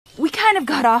kind of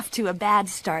got off to a bad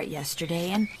start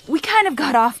yesterday, and we kind of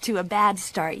got off to a bad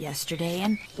start yesterday,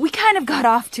 and we kind of got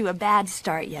off to a bad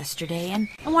start yesterday, and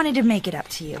I wanted to make it up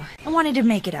to you. I wanted to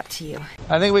make it up to you.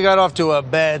 I think we got off to a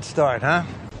bad start, huh?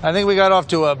 I think we got off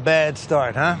to a bad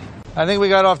start, huh? I think we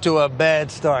got off to a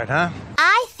bad start, huh?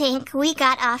 I think we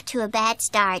got off to a bad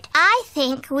start. I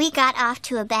think we got off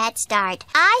to a bad start.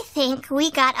 I think we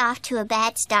got off to a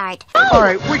bad start. All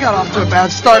right, we got off to a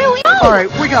bad start. All right,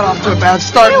 we got off to a bad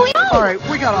start. All right,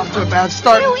 we got off to a bad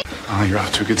start. You're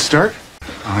off to a good start.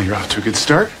 You're off to a good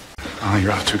start.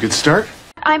 You're off to a good start.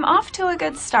 I'm off to a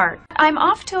good start. I'm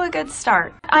off to a good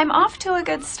start. I'm off to a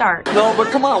good start. No,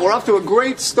 but come on, we're off to a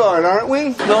great start, aren't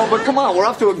we? No, but come on, we're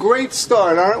off to a great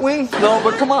start, aren't we? No,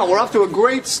 but come on, we're off to a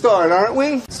great start, aren't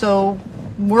we? So,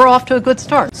 we're off to a good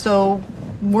start. So,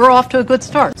 we're off to a good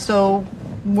start. So,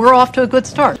 we're off to a good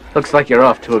start. Looks like you're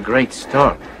off to a great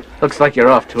start. Looks like you're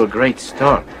off to a great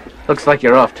start. Looks like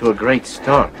you're off to a great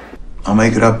start. I'll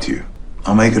make it up to you.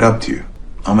 I'll make it up to you.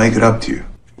 I'll make it up to you.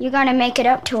 You're gonna make it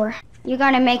up to her. You're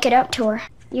gonna make it up to her.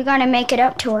 You're gonna make it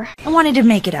up to her. I wanted to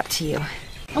make it up to you.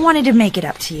 I wanted to make it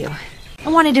up to you. I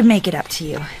wanted to make it up to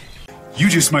you. You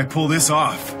just might pull this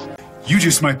off. You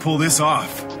just might pull this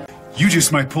off. You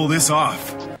just might pull this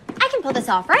off. I can pull this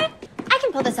off, right? I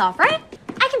can pull this off, right?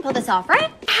 I can pull this off, right?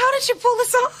 How did you pull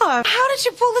this off? How did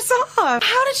you pull this off?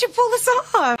 How did you pull this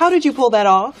off? How did you pull that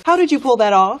off? How did you pull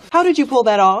that off? How did you pull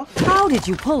that off? How did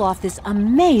you pull off this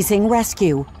amazing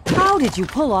rescue? How did you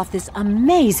pull off this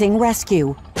amazing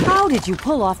rescue? How did you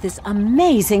pull off this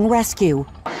amazing rescue?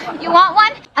 You want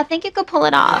one? I think you could pull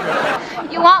it off.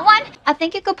 You want one? I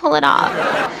think you could pull it off.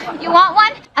 You want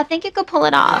one? I think you could pull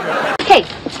it off. Hey,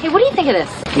 what do you think of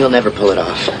this? You'll never pull it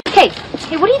off. Hey,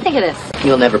 what do you think of this?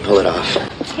 You'll never pull it off.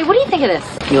 Hey, what do you think of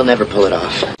this? You'll never pull it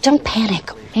off. Don't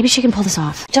panic. Maybe she can pull this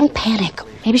off. Don't panic.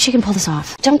 Maybe she can pull this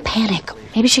off. Don't panic.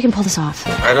 Maybe she can pull this off.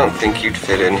 I don't think you'd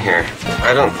fit in here.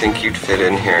 I don't think you'd fit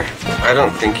in here. I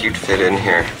don't think you'd fit in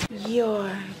here.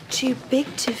 You're too big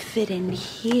to fit in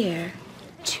here.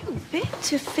 Too big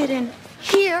to fit in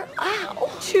here. Ow.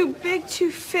 Too big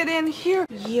to fit in here.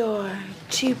 You're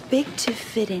too big to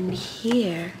fit in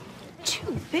here.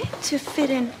 Too big to fit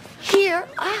in here.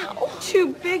 Ow.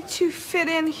 Too big to fit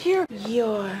in here.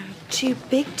 You're too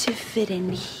big to fit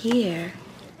in here.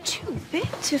 Too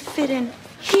big to fit in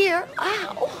here.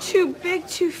 Ow. Too big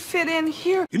to fit in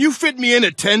here. Can you fit me in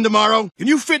at 10 tomorrow? Can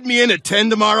you fit me in at 10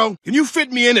 tomorrow? Can you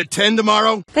fit me in at 10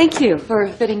 tomorrow? Thank you for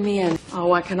fitting me in.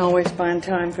 Oh, I can always find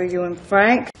time for you and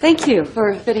Frank. Thank you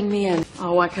for fitting me in.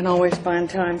 Oh, I can always find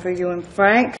time for you and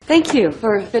Frank. Thank you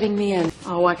for fitting me in.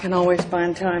 Oh, I can always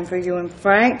find time for you and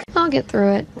Frank. I'll get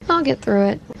through it. I'll get through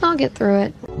it. I'll get through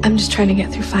it. I'm just trying to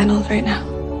get through finals right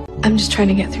now. I'm just trying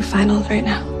to get through finals right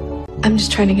now. I'm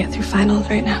just trying to get through finals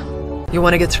right now. You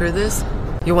want to get through this?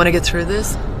 You want to get through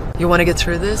this? You want to get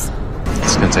through this?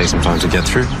 It's gonna take some time to get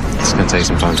through. It's gonna take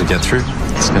some time to get through.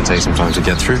 It's gonna take some time to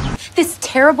get through. This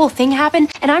terrible thing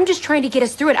happened, and I'm just trying to get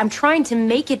us through it. I'm trying to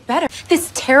make it better.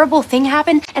 This terrible thing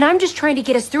happened, and I'm just trying to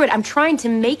get us through it. I'm trying to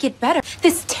make it better.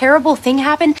 This terrible thing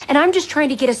happened, and I'm just trying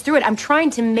to get us through it. I'm trying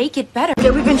to make it better.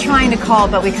 Yeah, we've been trying to call,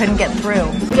 but we couldn't get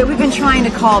through. Yeah, we've been trying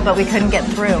to call, but we couldn't get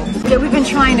through. Yeah, we've been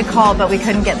trying to call, but we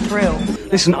couldn't get through.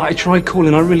 Listen, I tried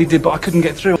calling, I really did, but I couldn't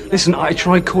get through. Listen, I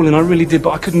tried calling, I really did,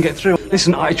 but I couldn't get through.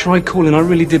 Listen, I tried calling, I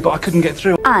really did, but I couldn't get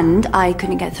through. And I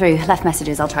couldn't get through. Left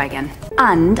messages, I'll try again.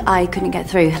 And I couldn't get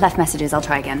through. Left messages, I'll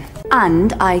try again.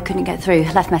 And I couldn't get through.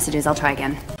 Left messages, I'll try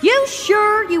again. You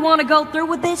sure you want to go through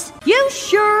with this? You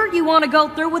sure you want to go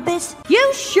through with this?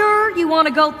 You sure you want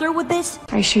to go through with this?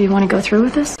 Are you sure you want to go through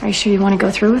with this? Are you sure you want to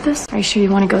go through with this? Are you sure you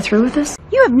want to go through with this?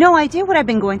 You have no idea what I've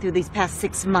been going through these past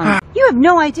 6 months. You have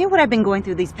no idea what I've been going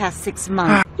through these past 6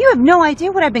 months. You have no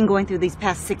idea what I've been going through these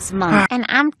past 6 months. And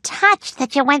I'm touched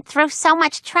that you went through so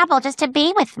much trouble just to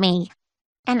be with me.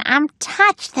 And I'm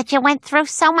touched that you went through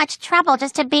so much trouble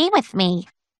just to be with me.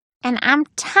 And I'm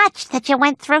touched that you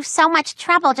went through so much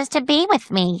trouble just to be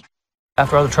with me.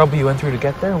 After all the trouble you went through to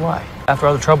get there, why? After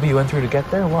all the trouble you went through to get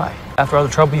there, why? After all the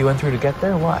trouble you went through to get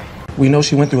there, why? We know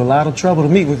she went through a lot of trouble to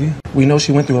meet with you. We know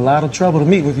she went through a lot of trouble to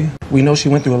meet with you. We know she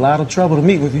went through a lot of trouble to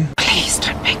meet with you. Please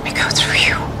don't make me go through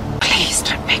you. Please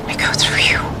don't make me go through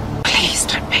you. Please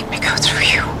don't make me go through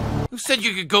you. Who said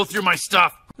you could go through my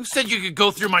stuff? Who said you could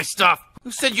go through my stuff? Who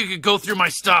said you could go through my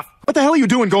stuff? What the hell are you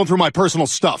doing going through my personal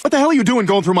stuff? What the hell are you doing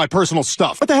going through my personal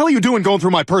stuff? What the hell are you doing going through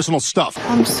my personal stuff?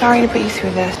 I'm sorry to put you through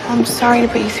this. I'm sorry to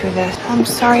put you through this. I'm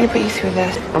sorry to put you through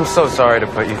this. I'm so sorry to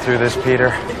put you through this, Peter.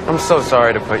 I'm so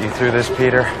sorry to put you through this,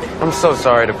 Peter. I'm so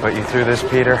sorry to put you through this,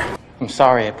 Peter. I'm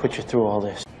sorry I put you through all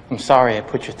this. I'm sorry I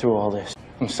put you through all this.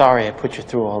 I'm sorry I put you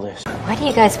through all this. Why do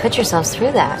you guys put yourselves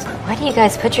through that? Why do you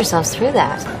guys put yourselves through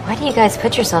that? Why do you guys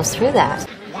put yourselves through that?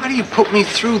 Why do you put me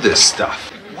through this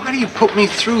stuff? Why do you put me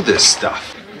through this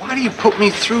stuff? Why do you put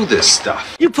me through this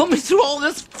stuff? You put me through all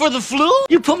this for the flu?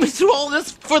 You put me through all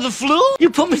this for the flu? You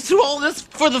put me through all this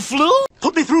for the flu?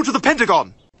 Put me through to the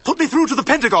Pentagon! Put me through to the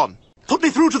Pentagon! Put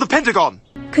me through to the Pentagon!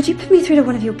 Could you put me through to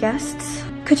one of your guests?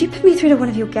 Could you put me through to one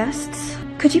of your guests?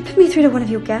 Could you put me through to one of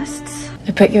your guests?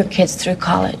 I put your kids through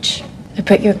college. I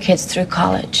put your kids through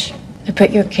college. I put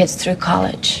your kids through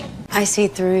college. I see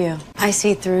through you. I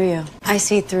see through you. I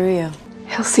see through you.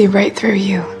 He'll see right through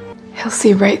you. He'll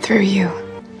see right through you.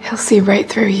 He'll see right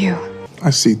through you. I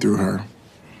see through her.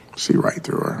 See right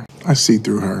through her. I see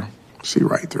through her. See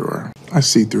right through her. I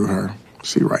see through her.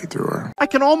 See right through her. I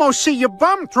can almost see your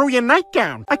bum through your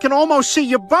nightgown. I can almost see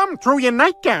your bum through your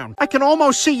nightgown. I can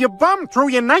almost see your bum through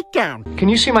your nightgown. Can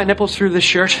you see my nipples through this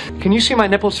shirt? Can you see my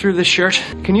nipples through this shirt?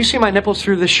 Can you see my nipples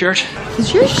through this shirt?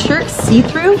 Is your shirt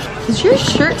see-through? Is your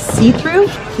shirt see-through?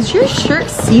 Is your shirt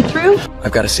see-through?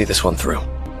 I've got to see this one through.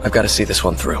 I've got to see this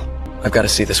one through. I've got to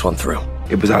see this one through.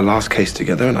 It was our last case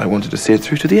together and I wanted to see it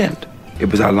through to the end.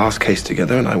 It was our last case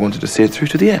together and I wanted to see it through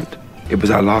to the end. It was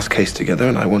our last case together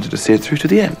and I wanted to see it through to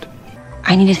the end.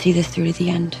 I need to see this through to the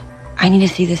end. I need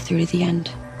to see this through to the end.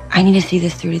 I need to see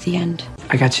this through to the end.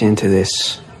 I got you into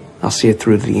this. I'll see it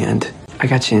through to the end. I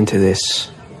got you into this.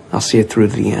 I'll see it through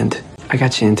to the end. I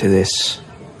got you into this.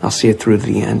 I'll see it through to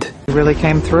the end. You really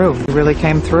came through. You really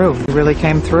came through. You really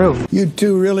came through. You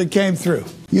two really came through.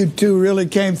 You two really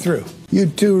came through. You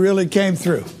two really came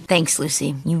through. Thanks,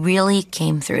 Lucy. You really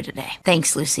came through today.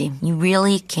 Thanks, Lucy. You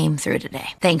really came through today.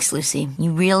 Thanks, Lucy.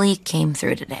 You really came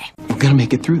through today. I'm gonna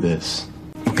make it through this.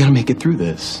 I'm gonna make it through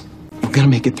this. I'm gonna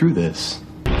make it through this.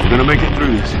 I'm gonna make it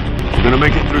through this. I'm gonna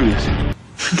make it through this.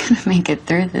 I'm gonna make it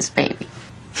through this, baby.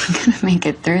 I'm gonna make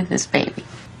it through this, baby.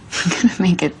 I'm gonna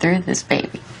make it through this,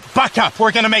 baby. Buck up,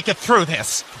 we're gonna make it through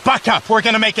this. Buck up, we're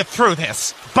gonna make it through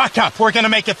this. Buck up, we're gonna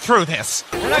make it through this.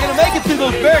 We're not gonna make it through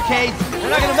those barricades. We're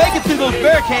not gonna make it through those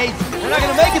barricades. We're not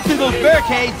gonna make it through those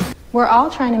barricades. We're all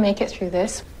trying to make it through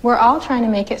this. We're all trying to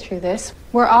make it through this.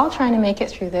 We're all trying to make it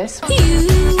through this.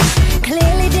 You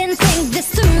clearly didn't think this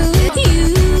through.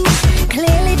 You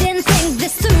clearly didn't think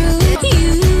this through.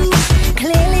 You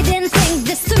clearly didn't think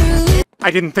this through.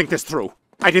 I didn't think this through.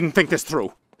 I didn't think this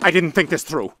through. I didn't think this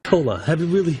through. Cola, have you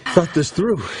really thought this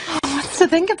through? What's to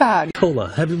think about? Cola,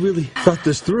 have you really thought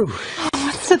this through?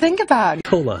 What's to think about?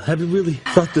 Cola, have you really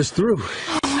thought this through?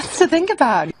 What's to think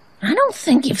about? I don't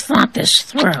think you've thought this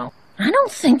through. I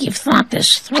don't think you've thought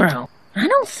this through. I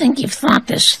don't think you've thought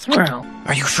this through.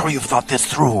 Are you sure you've thought this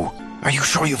through? Are you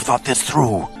sure you've thought this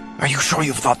through? Are you sure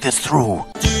you've thought this through?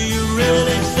 Do you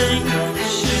really think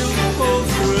she'll pull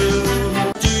through?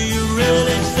 Do you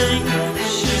really think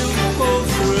she'll pull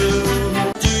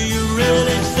through? Do you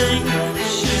really think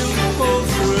she'll pull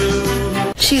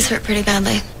through? She's hurt pretty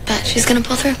badly, but she's gonna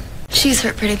pull through. She's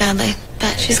hurt pretty badly,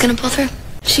 but she's gonna pull through.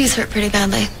 She's hurt pretty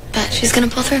badly, but she's gonna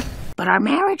pull through. But our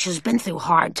marriage has been through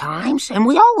hard times, and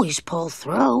we always pull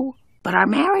through. But our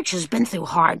marriage has been through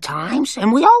hard times,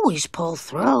 and we always pull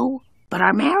through. But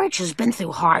our marriage has been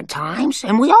through hard times,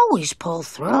 and we always pull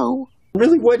through. I'm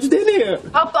really wedged in here.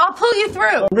 I'll pull you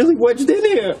through. I'm really wedged in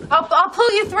here. I'll pull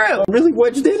you through. I'm really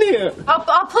wedged in here.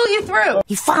 I'll pull you through.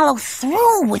 You follow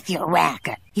through with your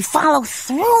racket. You follow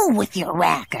through with your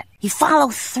racket. You follow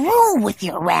through with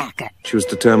your racket. She was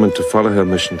determined to follow her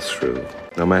mission through,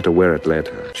 no matter where it led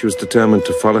her. She was determined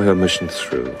to follow her mission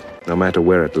through, no matter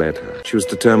where it led her. She was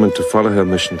determined to follow her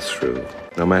mission through,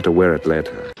 no matter where it led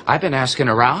her. I've been asking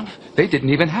around, they didn't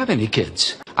even have any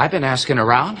kids. I've been asking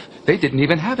around, they didn't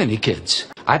even have any kids.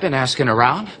 I've been asking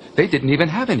around, they didn't even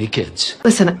have any kids.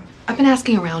 Listen, I've been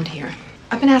asking around here.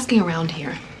 I've been asking around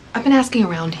here. I've been asking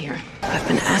around here. I've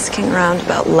been asking around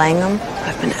about Langham.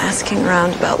 I've been asking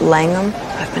around about Langham.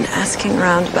 I've been asking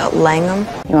around about Langham.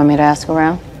 You want me to ask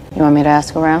around? You want me to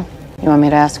ask around? You want me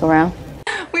to ask around?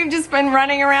 We've just been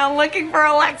running around looking for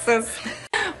Alexis.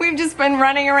 We've just been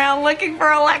running around looking for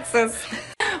Alexis.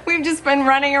 We've just been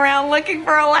running around looking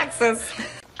for Alexis.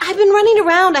 I've been running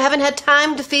around. I haven't had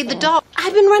time to feed the dog.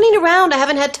 I've been running around. I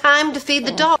haven't had time to feed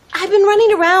the dog. I've been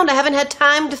running around. I haven't had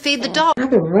time to feed the dog. I've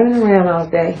been running around all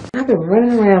day. I've been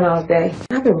running around all day.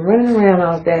 I've been running around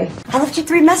all day. I left you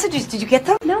 3 messages. Did you get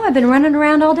them? No, I've been running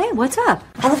around all day. What's up?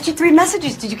 I left you 3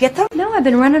 messages. Did you get them? No,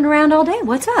 I've been running around all day.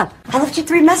 What's up? I left you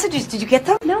 3 messages. Did you get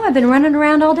them? No, I've been running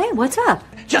around all day. What's up?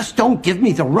 Just don't give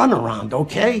me the runaround,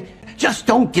 okay? Just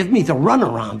don't give me the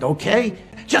runaround, okay?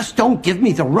 Just don't give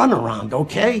me the runaround,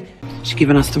 okay? She's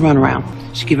giving us the runaround.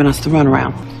 She's giving us the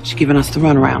runaround. She's giving us the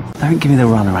runaround. Don't give me the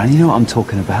runaround. You know what I'm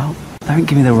talking about. Don't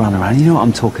give me the runaround. You know what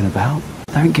I'm talking about.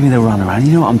 Don't give me the runaround.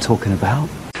 You know what I'm talking about.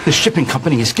 The shipping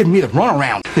company is giving me the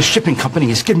runaround. The shipping company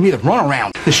is giving me the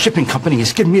runaround. The shipping company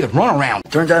is giving me the runaround.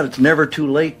 Turns out it's never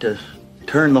too late to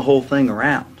turn the whole thing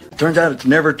around. Turns out it's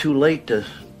never too late to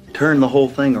turn the whole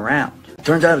thing around.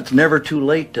 Turns out it's never too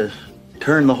late to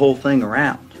turn the whole thing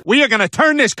around. We are going to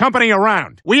turn this company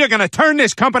around. We are going to turn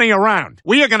this company around.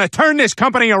 We are going to turn this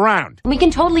company around. We can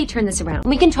totally turn this around.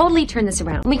 We can totally turn this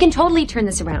around. We can totally turn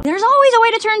this around. There's always a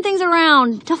way to turn things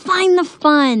around, to find the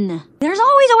fun. There's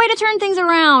always a way to turn things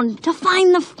around, to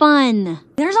find the fun.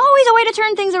 There's always a way to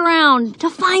turn things around, to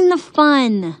find the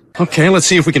fun. Okay, let's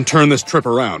see if we can turn this trip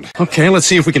around. Okay, let's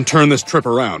see if we can turn this trip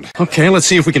around. Okay, let's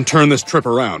see if we can turn this trip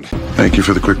around. Thank you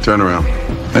for the quick turnaround.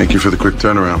 Thank you for the quick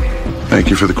turnaround. Thank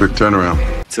you for the quick turnaround.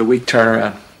 It's a week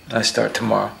turnaround. I start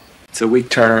tomorrow. It's a week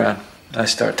turnaround. I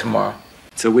start tomorrow.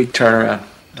 It's a week turnaround.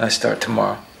 I start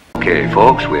tomorrow. Okay,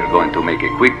 folks, we're going to make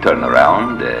a quick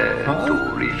turnaround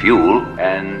to refuel,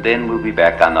 and then we'll be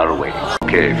back on our way.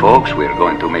 Okay, folks, we're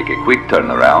going to make a quick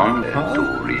turnaround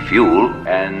to refuel,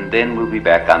 and then we'll be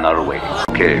back on our way.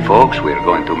 Okay, folks, we're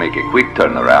going to make a quick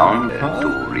turnaround to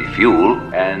refuel,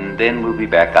 and then we'll be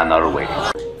back on our way.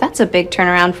 That's a big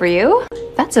turnaround for you.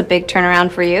 That's a big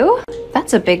turnaround for you.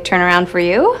 That's a big turnaround for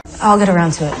you. I'll get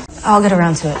around to it. I'll get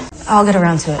around to it. I'll get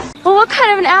around to it. Well, what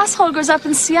kind of an asshole grows up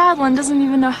in Seattle and doesn't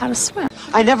even know how to swim?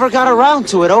 I never got around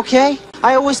to it, okay?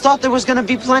 I always thought there was gonna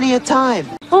be plenty of time.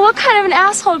 Well, what kind of an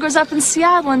asshole grows up in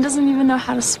Seattle and doesn't even know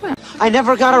how to swim? I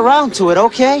never got around to it,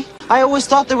 okay? I always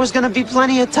thought there was gonna be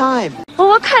plenty of time. Well,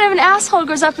 what kind of an asshole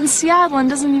grows up in Seattle and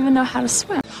doesn't even know how to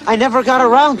swim? I never got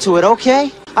around to it,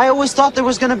 okay? I always thought there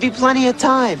was gonna be plenty of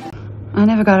time. I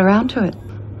never got around to it.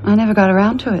 I never got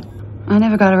around to it. I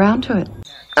never got around to it.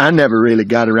 I never really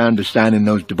got around to signing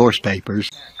those divorce papers.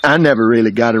 I never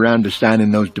really got around to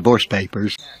signing those divorce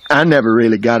papers. I never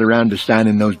really got around to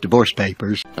signing those divorce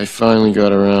papers. I finally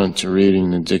got around to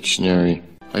reading the dictionary.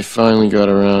 I finally got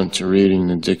around to reading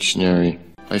the dictionary.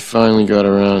 I finally got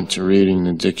around to reading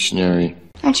the dictionary.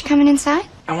 Aren't you coming inside?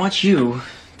 I want you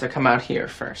to come out here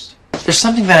first. There's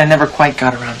something that I never quite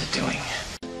got around to doing.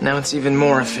 Now it's even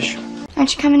more official.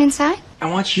 Aren't you coming inside?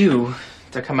 I want you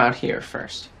to come out here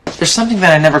first. There's something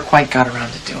that I never quite got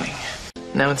around to doing.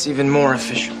 Now it's even more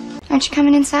official. Aren't you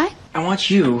coming inside? I want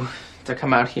you to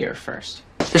come out here first.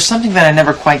 There's something that I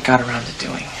never quite got around to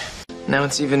doing. Now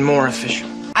it's even more official.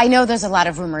 I know there's a lot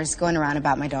of rumors going around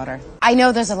about my daughter. I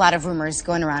know there's a lot of rumors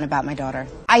going around about my daughter.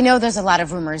 I know there's a lot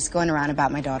of rumors going around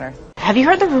about my daughter. Have you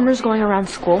heard the rumors going around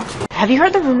school? Have you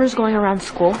heard the rumors going around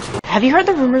school? Have you heard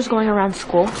the rumors going around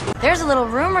school? There's a little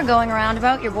rumor going around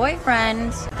about your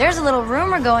boyfriend. There's a little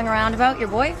rumor going around about your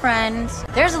boyfriend.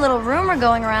 There's a little rumor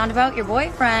going around about your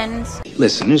boyfriend.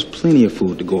 Listen, there's plenty of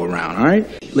food to go around, all right?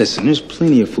 Listen, there's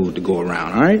plenty of food to go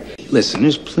around, all right? Listen,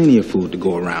 there's plenty of food to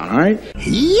go around, all right?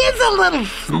 He is a little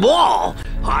small.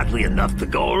 Hardly enough to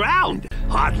go around.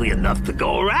 Hardly enough to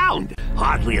go around.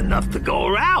 Hardly enough to go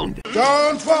around.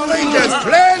 Don't worry, there's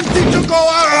plenty to go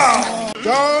around.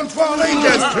 Don't worry,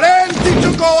 there's plenty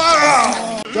to go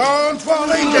around. Don't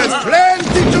worry, there's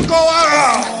plenty to go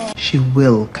around. She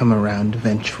will come around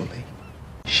eventually.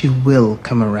 She will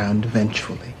come around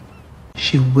eventually.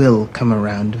 She will come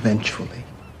around eventually.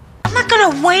 I'm not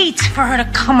gonna wait for her to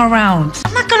come around.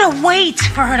 I'm not gonna wait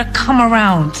for her to come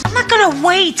around. I'm not gonna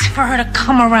wait for her to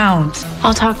come around.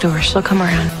 I'll talk to her, she'll come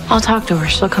around. I'll talk to her,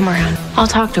 she'll come around. I'll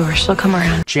talk to her, she'll come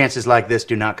around. Chances like this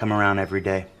do not come around every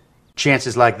day.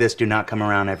 Chances like this do not come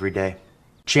around every day.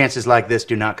 Chances like this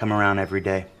do not come around every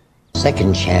day.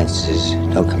 Second chances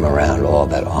don't come around all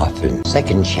that often.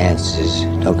 Second chances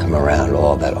don't come around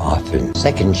all that often.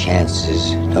 Second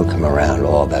chances don't come around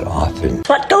all that often.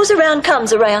 What goes around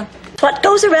comes around. What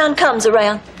goes around comes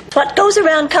around. What goes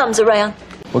around comes around.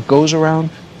 What goes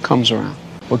around comes around.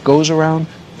 What goes around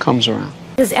comes around.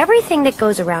 Does everything that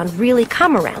goes around really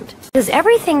come around? Does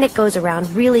everything that goes around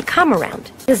really come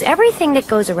around? Does everything that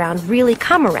goes around really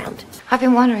come around? I've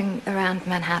been wandering around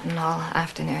Manhattan all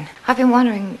afternoon. I've been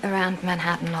wandering around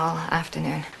Manhattan all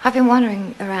afternoon. I've been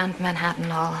wandering around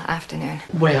Manhattan all afternoon.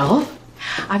 Well,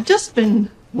 I've just been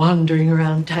wandering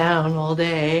around town all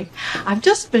day. I've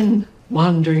just been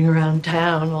wandering around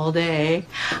town all day.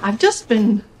 I've just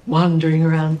been wandering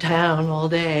around town all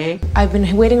day. I've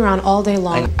been waiting around all day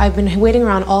long. I've been waiting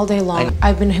around all day long.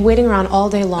 I've been waiting around all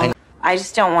day long. I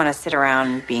just don't want to sit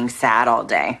around being sad all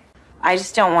day. I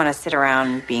just don't want to sit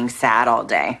around being sad all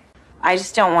day. I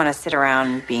just don't want to sit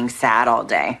around being sad all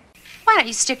day. Why don't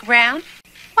you stick around?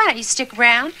 Why don't you stick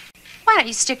around? Why Why don't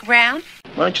you stick around?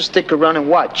 Why don't you stick around and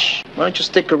watch? Why don't you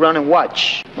stick around and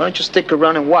watch? Why don't you stick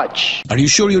around and watch? Are you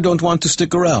sure you don't want to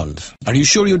stick around? Are you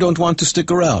sure you don't want to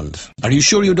stick around? Are you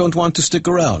sure you don't want to stick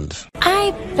around?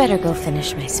 I better go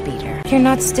finish my speeder. You're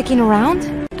not sticking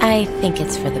around? I think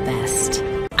it's for the best.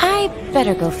 I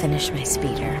better go finish my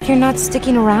speeder. You're not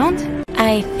sticking around?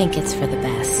 I think it's for the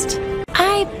best.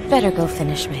 I better go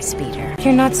finish my speeder.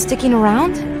 You're not sticking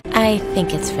around? I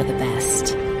think it's for the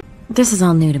best. This is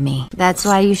all new to me. That's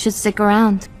why you should stick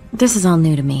around. This is all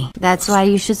new to me. That's why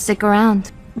you should stick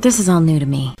around. This is all new to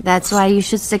me. That's why you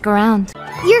should stick around.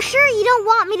 You're sure you don't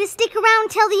want me to stick around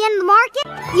till the end of the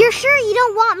market? You're sure you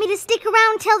don't want me to stick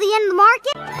around till the end of the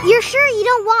market? You're sure you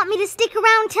don't want me to stick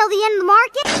around till the end of the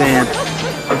market? Sam,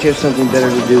 don't you have something better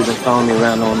to do than follow me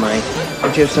around all night?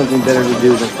 Don't you have something better to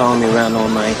do than follow me around all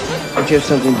night? Don't you have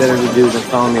something better to do than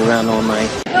follow me around all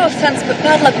night? No offense, but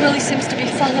bad luck really seems to be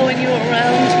following you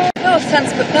around. No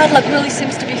offense, but bad luck really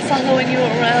seems to be following you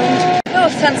around. No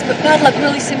offense, but bad luck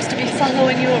really seems to be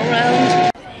following you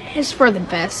around. It's for the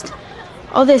best.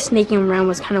 All this sneaking around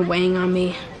was kind of weighing on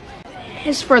me.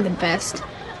 It's for the best.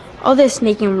 All this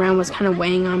sneaking around was kind of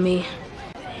weighing on me.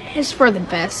 It's for the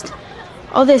best.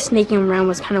 All this sneaking around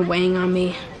was kind of weighing on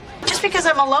me. Just because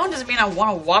I'm alone doesn't mean I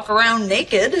want to walk around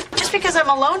naked. Just because I'm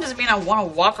alone doesn't mean I want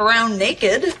to walk around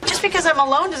naked. Just because I'm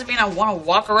alone doesn't mean I want to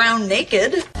walk around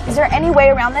naked. Is there any way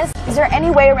around this? Is there any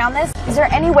way around this? Is there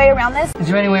any way around this? Is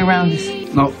there any way around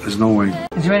this? No, there's no way.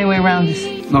 Is there any way around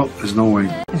this? No, there's no way.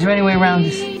 Is there any way around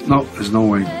this? No, there's no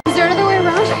way. Is there another way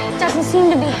around? Doesn't seem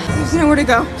to be. There's nowhere to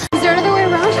go. Is there another way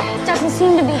around? Doesn't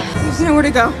seem to be. There's nowhere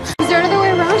to go. Is there another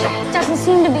way around? Doesn't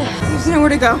seem to be. There's nowhere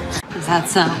to go. Is that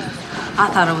so? I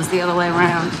thought it was the other way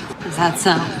around. Is that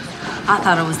so? I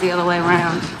thought it was the other way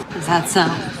around. Is that so?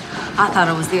 I thought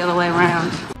it was the other way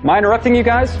around. Am I interrupting you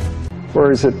guys?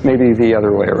 Or is it maybe the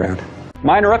other way around? Am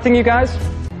I interrupting you guys?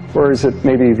 Or is it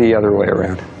maybe the other way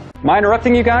around? Am I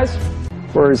interrupting you guys?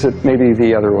 Or is it maybe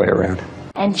the other way around?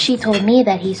 And she told me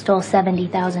that he stole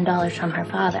 $70,000 from her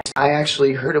father. I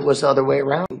actually heard it was the other way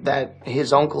around, that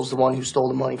his uncle's the one who stole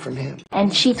the money from him.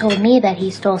 And she told me that he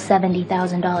stole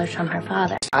 $70,000 from her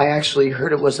father. I actually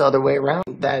heard it was the other way around,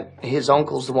 that his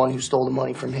uncle's the one who stole the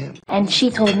money from him. And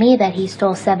she told me that he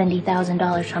stole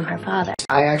 $70,000 from her father.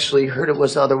 I actually heard it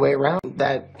was the other way around,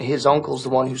 that his uncle's the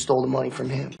one who stole the money from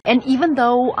him. And even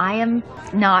though I am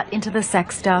not into the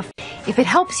sex stuff, if it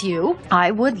helps you,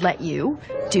 I would let you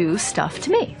do stuff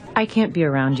to me. I can't be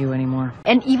around you anymore.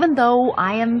 And even though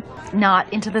I am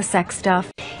not into the sex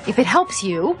stuff, if it helps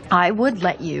you, I would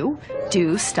let you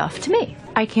do stuff to me.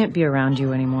 I can't be around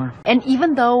you anymore. And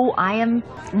even though I am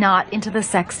not into the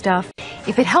sex stuff,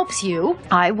 if it helps you,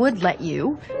 I would let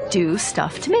you do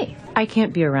stuff to me. I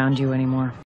can't be around you anymore.